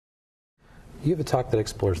You have a talk that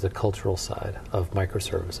explores the cultural side of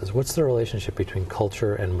microservices. What's the relationship between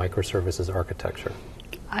culture and microservices architecture?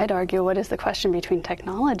 I'd argue, what is the question between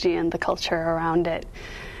technology and the culture around it?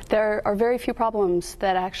 There are very few problems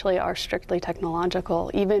that actually are strictly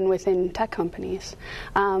technological, even within tech companies.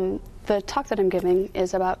 The talk that I'm giving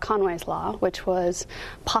is about Conway's Law, which was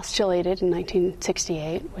postulated in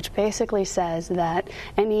 1968, which basically says that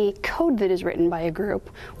any code that is written by a group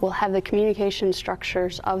will have the communication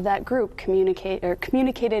structures of that group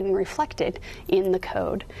communicated and reflected in the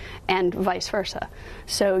code, and vice versa.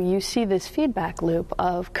 So you see this feedback loop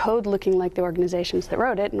of code looking like the organizations that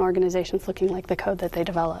wrote it and organizations looking like the code that they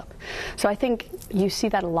develop. So I think you see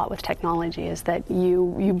that a lot with technology, is that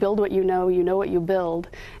you build what you know what you build,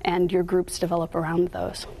 and your groups develop around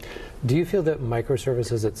those. Do you feel that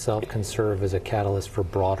microservices itself can serve as a catalyst for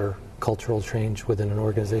broader cultural change within an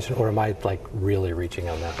organization, or am I really reaching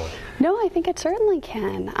on that one? No, I think it certainly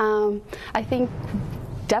can. I think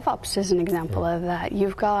DevOps is an example of that.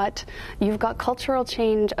 You've got cultural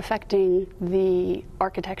change affecting the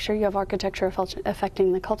architecture. You have architecture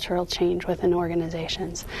affecting the cultural change within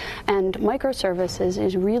organizations. And microservices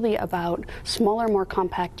is really about smaller, more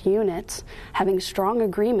compact units having strong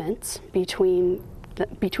agreements between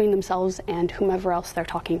themselves and whomever else they're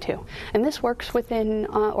talking to. And this works within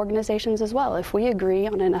organizations as well. If we agree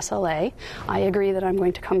on an SLA, I agree that I'm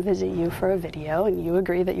going to come visit you for a video, and you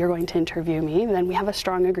agree that you're going to interview me, then we have a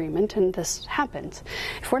strong agreement, and this happens.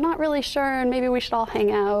 If we're not really sure, and maybe we should all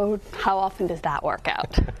hang out, how often does that work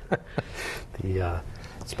out? The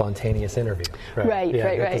spontaneous interview. Right.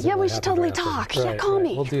 Yeah, we should totally talk. Yeah, call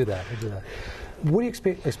me. We'll do that. What do you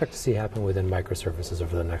expect to see happen within microservices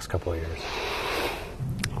over the next couple of years?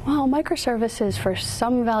 Well, microservices, for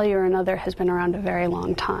some value or another, has been around a very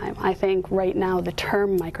long time. I think right now the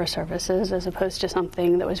term microservices, as opposed to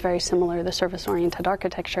something that was very similar to the service-oriented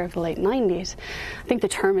architecture of the late 90s, I think the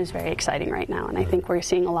term is very exciting right now, and I think we're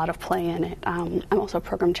seeing a lot of play in it. I'm also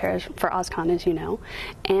program chair for OSCON, as you know,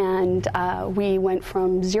 and we went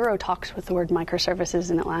from 0 talks with the word microservices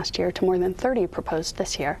in it last year to more than 30 proposed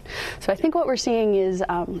this year. So I think what we're seeing is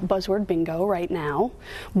buzzword bingo right now,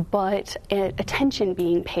 but attention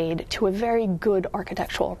being paid to a very good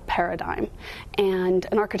architectural paradigm, and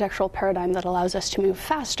an architectural paradigm that allows us to move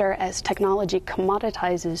faster as technology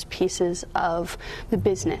commoditizes pieces of the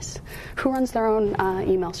business. Who runs their own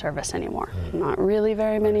email service anymore? Not really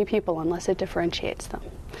very many people, unless it differentiates them.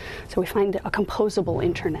 So we find a composable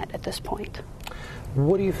internet at this point.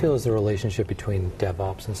 What do you feel is the relationship between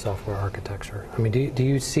DevOps and software architecture? I mean, do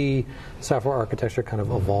you see software architecture kind of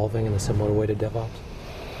evolving in a similar way to DevOps?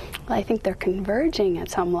 I think they're converging at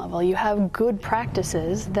some level. You have good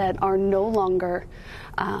practices that are no longer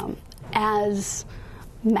as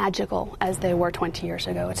magical as they were 20 years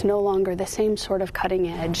ago. It's no longer the same sort of cutting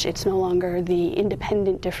edge. It's no longer the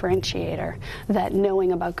independent differentiator that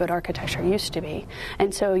knowing about good architecture used to be.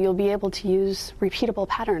 And so you'll be able to use repeatable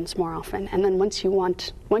patterns more often. And then once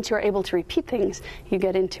you're able to repeat things, you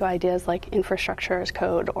get into ideas like infrastructure as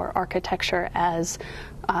code or architecture as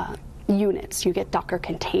units. You get Docker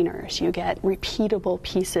containers, you get repeatable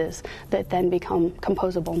pieces that then become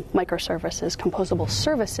composable microservices, composable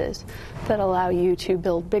services that allow you to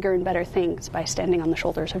build bigger and better things by standing on the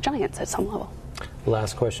shoulders of giants at some level.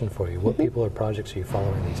 Last question for you. What people or projects are you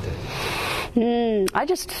following these days? I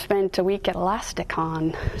just spent a week at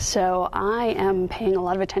ElasticON, so I am paying a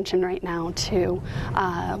lot of attention right now to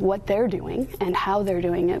what they're doing and how they're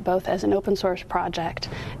doing it, both as an open source project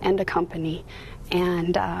and a company,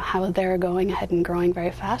 and how they're going ahead and growing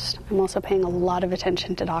very fast. I'm also paying a lot of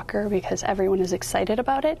attention to Docker because everyone is excited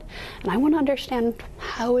about it, and I want to understand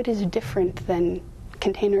how it is different than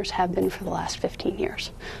containers have been for the last 15 years.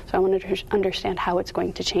 So I want to understand how it's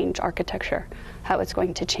going to change architecture, how it's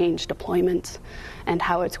going to change deployments, and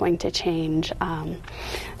how it's going to change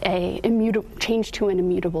change to an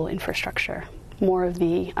immutable infrastructure. More of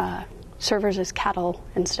the servers as cattle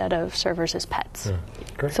instead of servers as pets.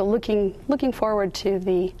 Great. So looking forward to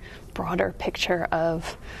the broader picture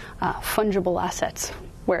of fungible assets,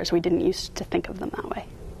 whereas we didn't used to think of them that way.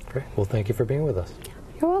 Great. Well, thank you for being with us.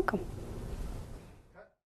 You're welcome.